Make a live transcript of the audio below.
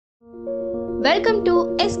Welcome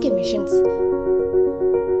to SK Machines.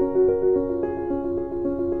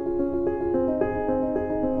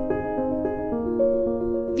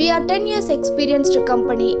 We are 10 years experienced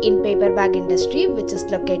company in paper bag industry which is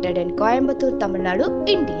located in Coimbatore, Tamil Nadu,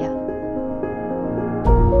 India.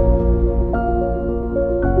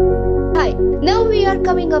 Hi, now we are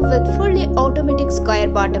coming up with fully automatic square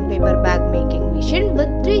bottom paper bag making machine with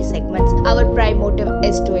 3 segments. Our prime motive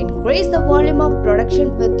is to increase the volume of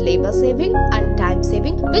production with labor saving and time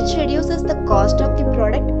saving, which reduces the cost of the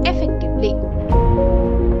product effectively.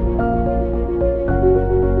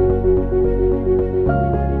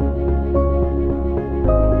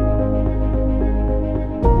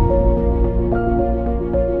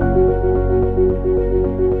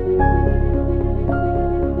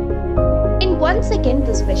 In 1 second,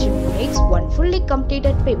 this machine makes one fully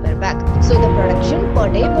completed paper bag. So the production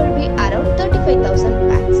per day will be around 35,000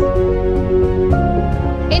 bags.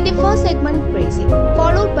 In the first segment, creasing,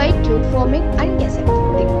 followed by tube forming and Gazette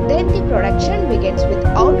folding. Then the production begins with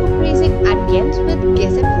auto creasing and ends with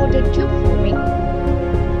Gazette folded tube forming.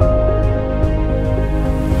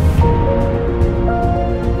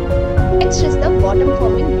 Next is the bottom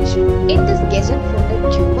forming machine. In this Gazette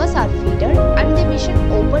folded tubers are feeded and the machine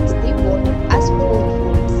opens the bottom as 4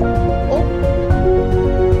 folds.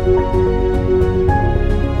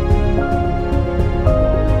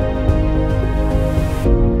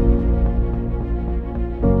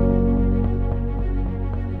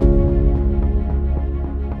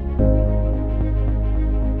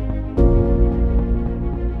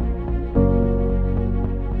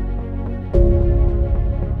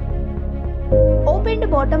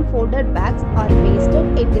 Opened bottom folded bags are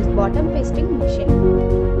pasted in this bottom pasting machine.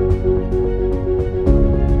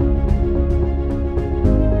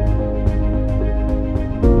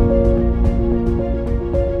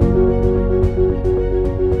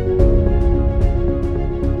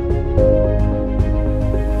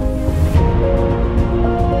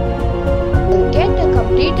 We'll get a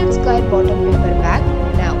completed square bottom paper bag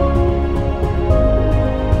now.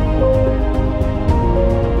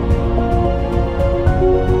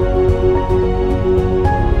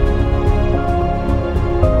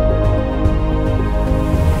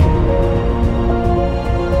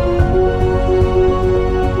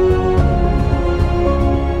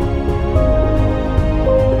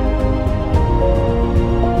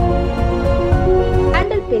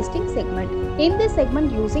 Pasting segment. In this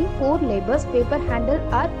segment, using 4 labors, paper handle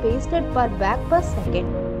are pasted per bag per second.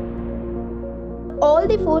 All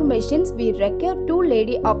the 4 machines we require 2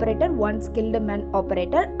 lady operator, 1 skilled man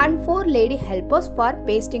operator and 4 lady helpers for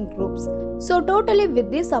pasting groups. So totally with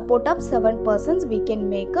the support of 7 persons we can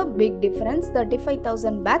make a big difference,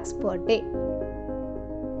 35,000 bags per day.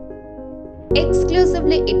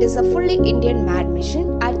 Exclusively, it is a fully Indian made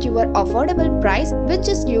machine at your affordable price, which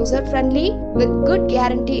is user friendly with good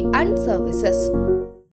guarantee and services.